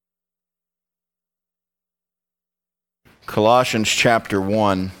Colossians chapter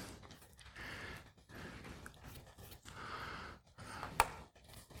 1.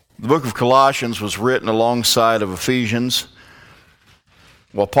 The book of Colossians was written alongside of Ephesians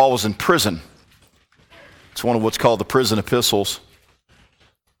while Paul was in prison. It's one of what's called the prison epistles.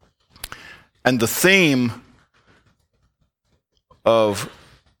 And the theme of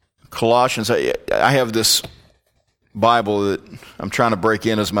Colossians, I have this Bible that I'm trying to break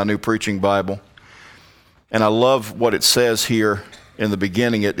in as my new preaching Bible. And I love what it says here in the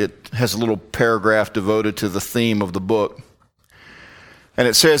beginning. It has a little paragraph devoted to the theme of the book. And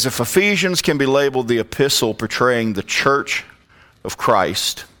it says, if Ephesians can be labeled the epistle portraying the church of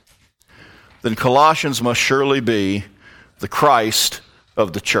Christ, then Colossians must surely be the Christ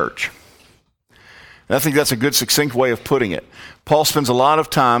of the church. And I think that's a good succinct way of putting it. Paul spends a lot of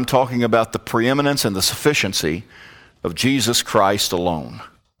time talking about the preeminence and the sufficiency of Jesus Christ alone.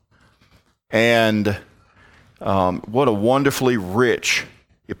 And what a wonderfully rich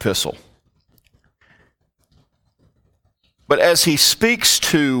epistle. But as he speaks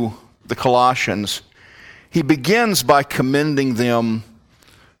to the Colossians, he begins by commending them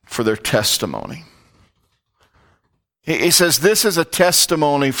for their testimony. He says, this is a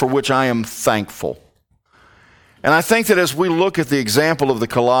testimony for which I am thankful. And I think that as we look at the example of the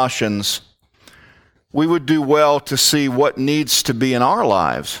Colossians, we would do well to see what needs to be in our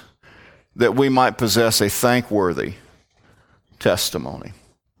lives that we might possess a thankworthy testimony.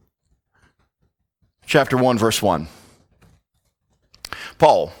 Chapter 1, verse 1.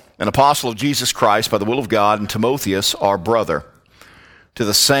 Paul, an apostle of Jesus Christ by the will of God, and Timotheus, our brother, to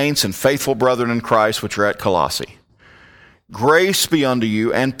the saints and faithful brethren in Christ which are at Colossae. Grace be unto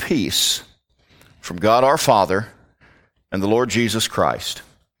you and peace from God our Father and the Lord Jesus Christ.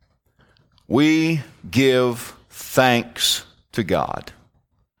 We give thanks to God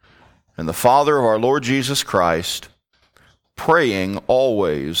and the Father of our Lord Jesus Christ, praying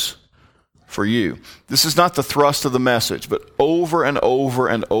always for you. This is not the thrust of the message, but over and over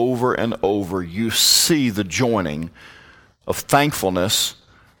and over and over, you see the joining of thankfulness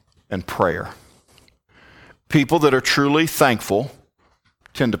and prayer. People that are truly thankful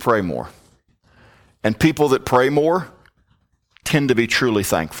tend to pray more. And people that pray more tend to be truly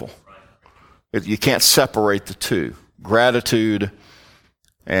thankful. You can't separate the two, gratitude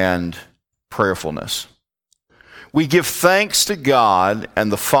and prayerfulness. We give thanks to God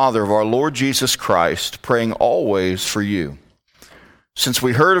and the Father of our Lord Jesus Christ, praying always for you. Since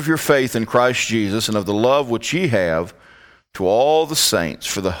we heard of your faith in Christ Jesus and of the love which ye have to all the saints,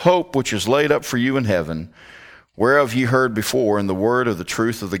 for the hope which is laid up for you in heaven, whereof ye heard before in the word of the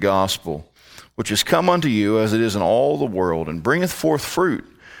truth of the gospel, which is come unto you as it is in all the world, and bringeth forth fruit,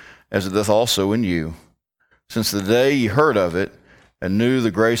 as it doth also in you, since the day ye heard of it, and knew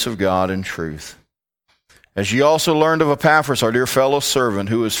the grace of God in truth. As ye also learned of Epaphras, our dear fellow servant,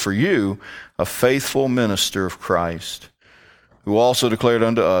 who is for you a faithful minister of Christ, who also declared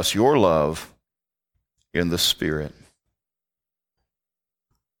unto us your love in the Spirit.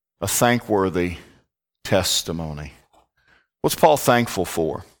 A thankworthy testimony. What's Paul thankful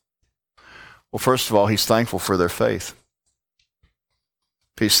for? Well, first of all, he's thankful for their faith.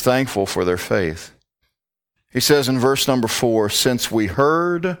 He's thankful for their faith. He says in verse number 4, since we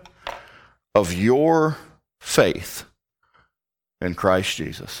heard of your faith in Christ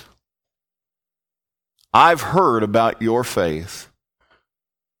Jesus. I've heard about your faith,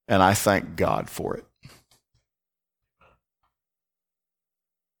 and I thank God for it.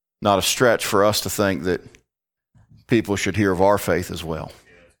 Not a stretch for us to think that people should hear of our faith as well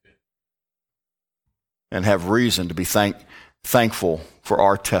and have reason to be thankful for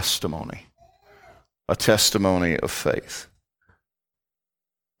our testimony, a testimony of faith.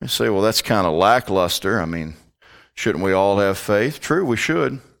 You say, well, that's kind of lackluster. I mean, shouldn't we all have faith? True, we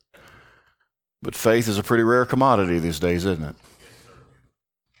should. But faith is a pretty rare commodity these days, isn't it?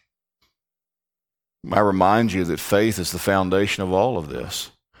 I remind you that faith is the foundation of all of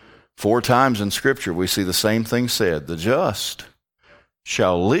this. 4 times in Scripture we see the same thing said. The just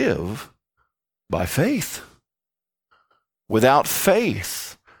shall live by faith. Without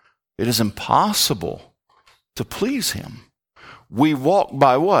faith, it is impossible to please him. We walk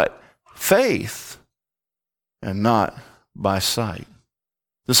by what? Faith, and not by sight.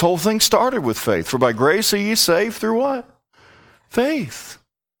 This whole thing started with faith. For by grace are ye saved through what? Faith.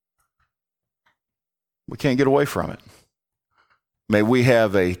 We can't get away from it. May we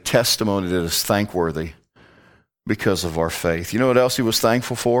have a testimony that is thankworthy because of our faith. You know what else he was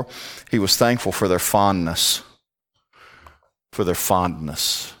thankful for? He was thankful for their fondness. For their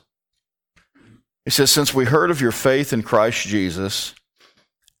fondness. He says, since we heard of your faith in Christ Jesus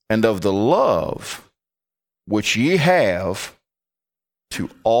and of the love which ye have to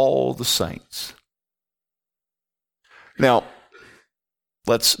all the saints. Now,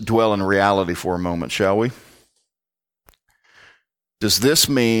 let's dwell in reality for a moment, shall we? Does this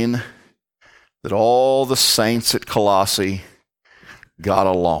mean that all the saints at Colossae got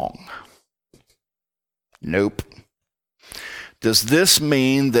along? Nope. Does this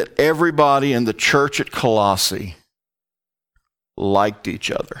mean that everybody in the church at Colossae liked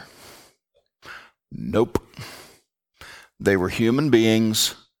each other? Nope. They were human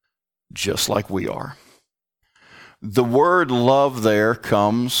beings just like we are. The word love there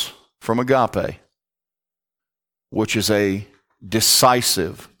comes from agape, which is a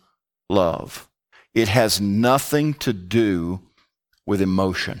decisive love. It has nothing to do with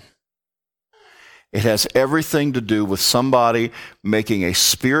emotion. It has everything to do with somebody making a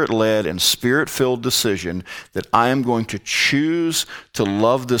spirit-led and spirit-filled decision that I am going to choose to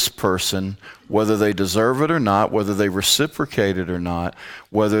love this person, whether they deserve it or not, whether they reciprocate it or not,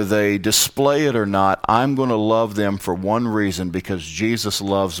 whether they display it or not. I'm going to love them for one reason, because Jesus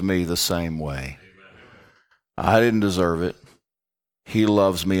loves me the same way. I didn't deserve it. He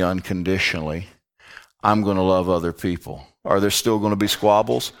loves me unconditionally. I'm going to love other people. Are there still going to be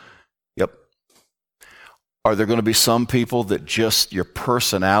squabbles? Yep. Are there going to be some people that just, your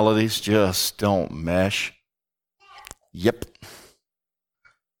personalities just don't mesh? Yep.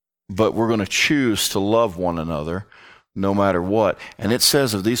 But we're going to choose to love one another no matter what. And it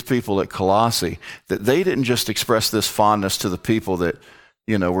says of these people at Colossae that they didn't just express this fondness to the people that,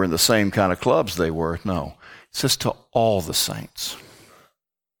 were in the same kind of clubs they were. No. It says to all the saints.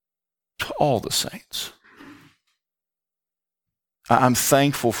 To all the saints. I'm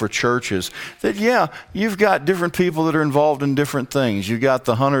thankful for churches that, you've got different people that are involved in different things. You've got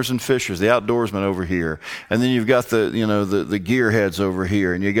the hunters and fishers, the outdoorsmen over here. And then you've got the gearheads over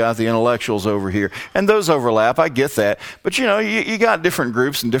here. And you got the intellectuals over here. And those overlap. I get that. But, you got different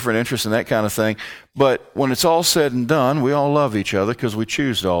groups and different interests and that kind of thing. But when it's all said and done, we all love each other because we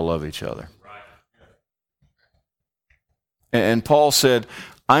choose to all love each other. And Paul said,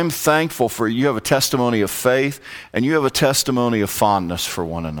 I'm thankful for you have a testimony of faith and you have a testimony of fondness for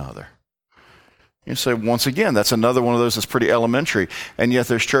one another. You say, once again, that's another one of those that's pretty elementary, and yet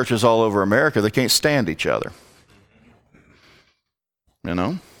there's churches all over America that can't stand each other.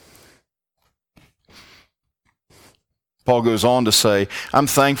 Paul goes on to say, I'm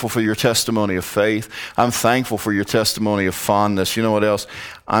thankful for your testimony of faith. I'm thankful for your testimony of fondness. You know what else?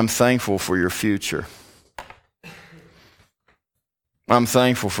 I'm thankful for your future. I'm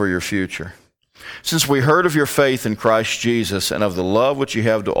thankful for your future. Since we heard of your faith in Christ Jesus and of the love which you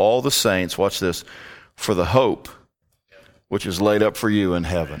have to all the saints, watch this, for the hope which is laid up for you in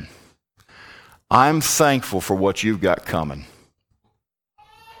heaven. I'm thankful for what you've got coming.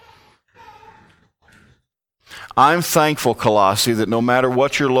 I'm thankful, Colossae, that no matter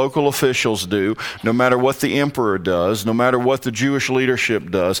what your local officials do, no matter what the emperor does, no matter what the Jewish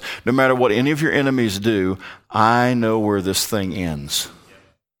leadership does, no matter what any of your enemies do, I know where this thing ends.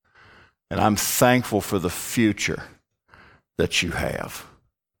 And I'm thankful for the future that you have,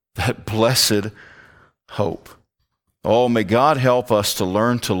 that blessed hope. Oh, may God help us to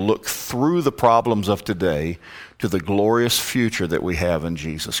learn to look through the problems of today to the glorious future that we have in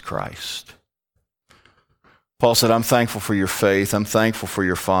Jesus Christ. Paul said, I'm thankful for your faith. I'm thankful for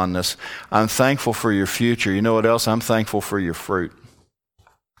your fondness. I'm thankful for your future. You know what else? I'm thankful for your fruit.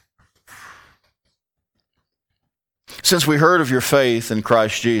 Since we heard of your faith in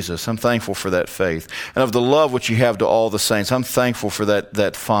Christ Jesus, I'm thankful for that faith. And of the love which you have to all the saints, I'm thankful for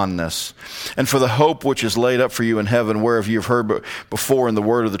that fondness. And for the hope which is laid up for you in heaven, whereof you have heard before in the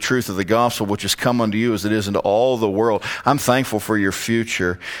word of the truth of the gospel, which has come unto you as it is into all the world. I'm thankful for your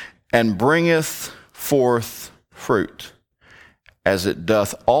future. And bringeth forth fruit, as it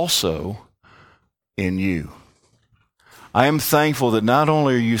doth also in you. I am thankful that not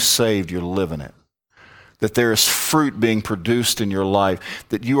only are you saved, you're living it. That there is fruit being produced in your life,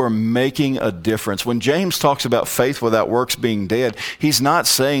 that you are making a difference. When James talks about faith without works being dead, he's not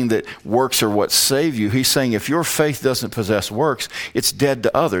saying that works are what save you. He's saying if your faith doesn't possess works, it's dead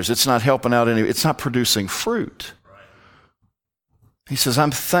to others. It's not helping out any, it's not producing fruit. He says,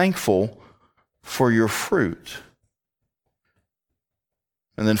 I'm thankful for your fruit.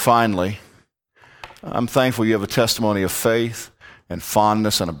 And then finally, I'm thankful you have a testimony of faith and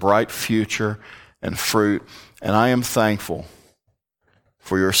fondness and a bright future and fruit. And I am thankful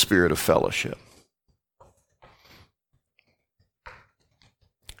for your spirit of fellowship.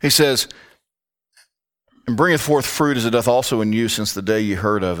 He says, and bringeth forth fruit as it doth also in you since the day ye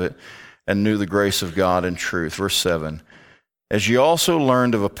heard of it and knew the grace of God in truth. Verse 7, as ye also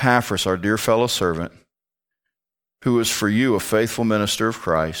learned of Epaphras, our dear fellow servant, who is for you a faithful minister of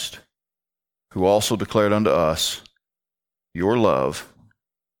Christ, who also declared unto us your love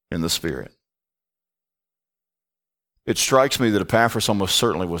in the Spirit. It strikes me that Epaphras almost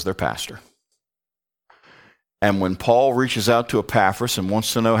certainly was their pastor. And when Paul reaches out to Epaphras and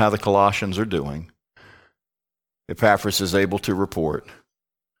wants to know how the Colossians are doing, Epaphras is able to report,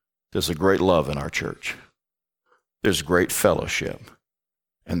 there's a great love in our church. There's great fellowship.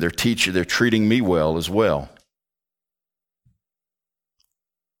 And they're treating me well as well.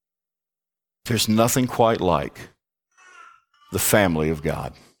 There's nothing quite like the family of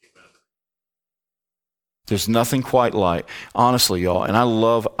God. There's nothing quite like, honestly, y'all, and I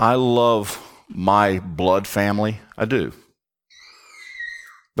love my blood family. I do.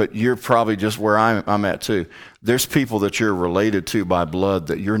 But you're probably just where I'm at too. There's people that you're related to by blood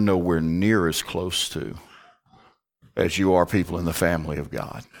that you're nowhere near as close to as you are people in the family of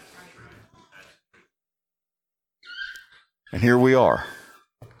God. And here we are,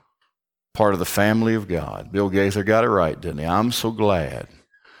 part of the family of God. Bill Gaither got it right, didn't he? I'm so glad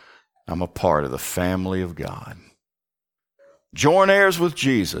I'm a part of the family of God. Join heirs with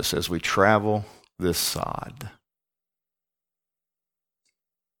Jesus as we travel this sod.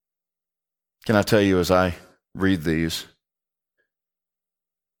 Can I tell you, as I read these,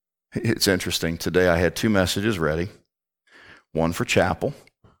 it's interesting. Today I had 2 messages ready, one for chapel,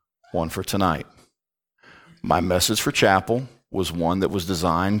 one for tonight. My message for chapel was one that was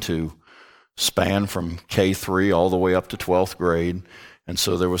designed to span from K3 all the way up to 12th grade. And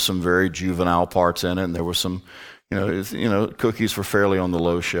so there was some very juvenile parts in it, and there was some, cookies were fairly on the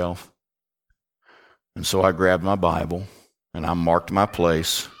low shelf. And so I grabbed my Bible, and I marked my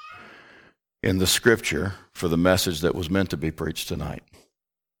place in the Scripture for the message that was meant to be preached tonight.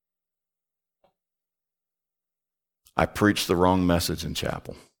 I preached the wrong message in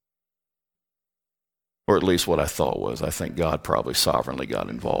chapel. Or at least what I thought was. I think God probably sovereignly got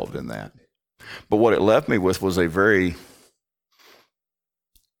involved in that. But what it left me with was a very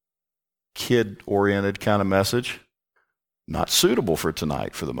kid-oriented kind of message, not suitable for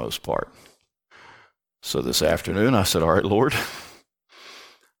tonight for the most part. So this afternoon I said, all right, Lord,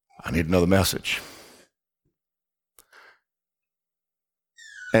 I need another message.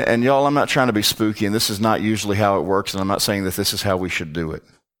 And y'all, I'm not trying to be spooky, and this is not usually how it works, and I'm not saying that this is how we should do it.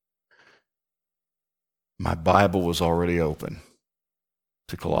 My Bible was already open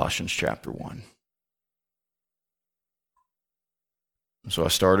to Colossians chapter 1. So I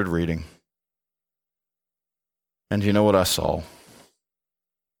started reading. And you know what I saw?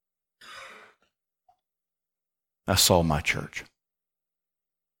 I saw my church.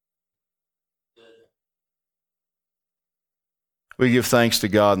 We give thanks to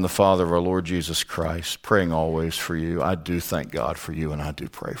God and the Father of our Lord Jesus Christ, praying always for you. I do thank God for you, and I do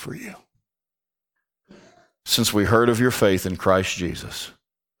pray for you. Since we heard of your faith in Christ Jesus,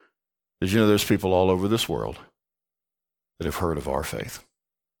 did you know there's people all over this world that have heard of our faith?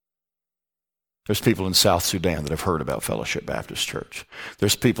 There's people in South Sudan that have heard about Fellowship Baptist Church.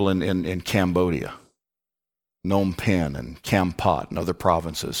 There's people in Cambodia, Phnom Penh and Kampot and other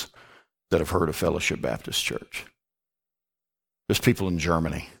provinces that have heard of Fellowship Baptist Church. There's people in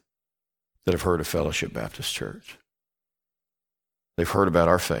Germany that have heard of Fellowship Baptist Church. They've heard about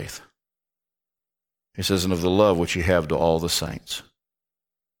our faith. He says, and of the love which you have to all the saints.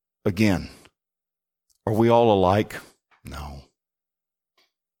 Again, are we all alike? No.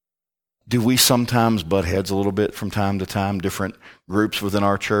 Do we sometimes butt heads a little bit from time to time, different groups within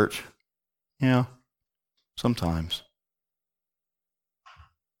our church? Yeah, sometimes.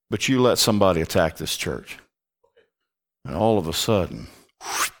 But you let somebody attack this church, and all of a sudden,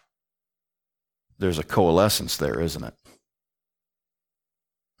 there's a coalescence there, isn't it?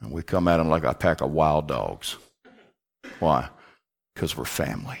 And we come at them like a pack of wild dogs. Why? Because we're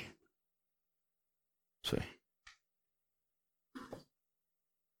family. See?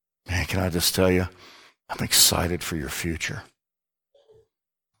 Man, can I just tell you, I'm excited for your future.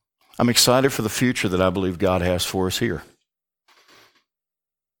 I'm excited for the future that I believe God has for us here.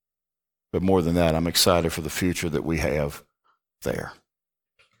 But more than that, I'm excited for the future that we have there.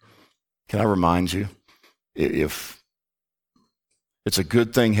 Can I remind you, if it's a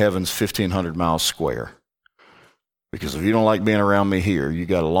good thing heaven's 1,500 miles square, because if you don't like being around me here, you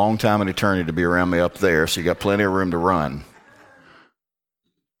got a long time in eternity to be around me up there, so you got plenty of room to run.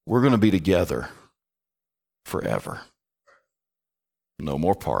 We're going to be together forever. No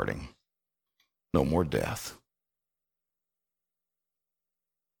more parting. No more death.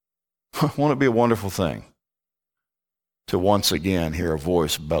 Won't it be a wonderful thing to once again hear a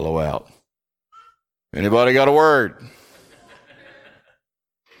voice bellow out, anybody got a word?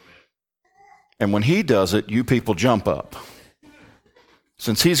 And when he does it, you people jump up.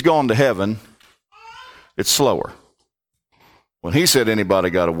 Since he's gone to heaven, it's slower. When he said anybody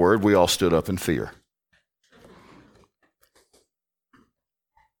got a word, we all stood up in fear.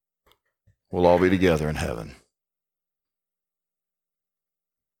 We'll all be together in heaven.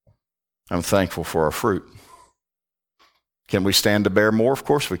 I'm thankful for our fruit. Can we stand to bear more? Of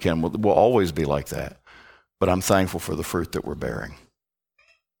course we can. We'll always be like that. But I'm thankful for the fruit that we're bearing.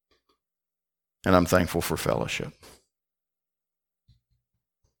 And I'm thankful for fellowship.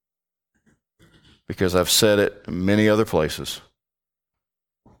 Because I've said it in many other places.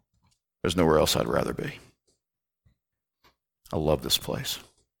 There's nowhere else I'd rather be. I love this place.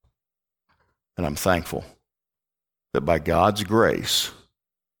 And I'm thankful that by God's grace,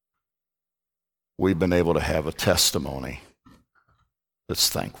 we've been able to have a testimony that's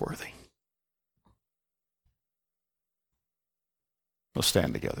thankworthy. Let's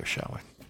stand together, shall we?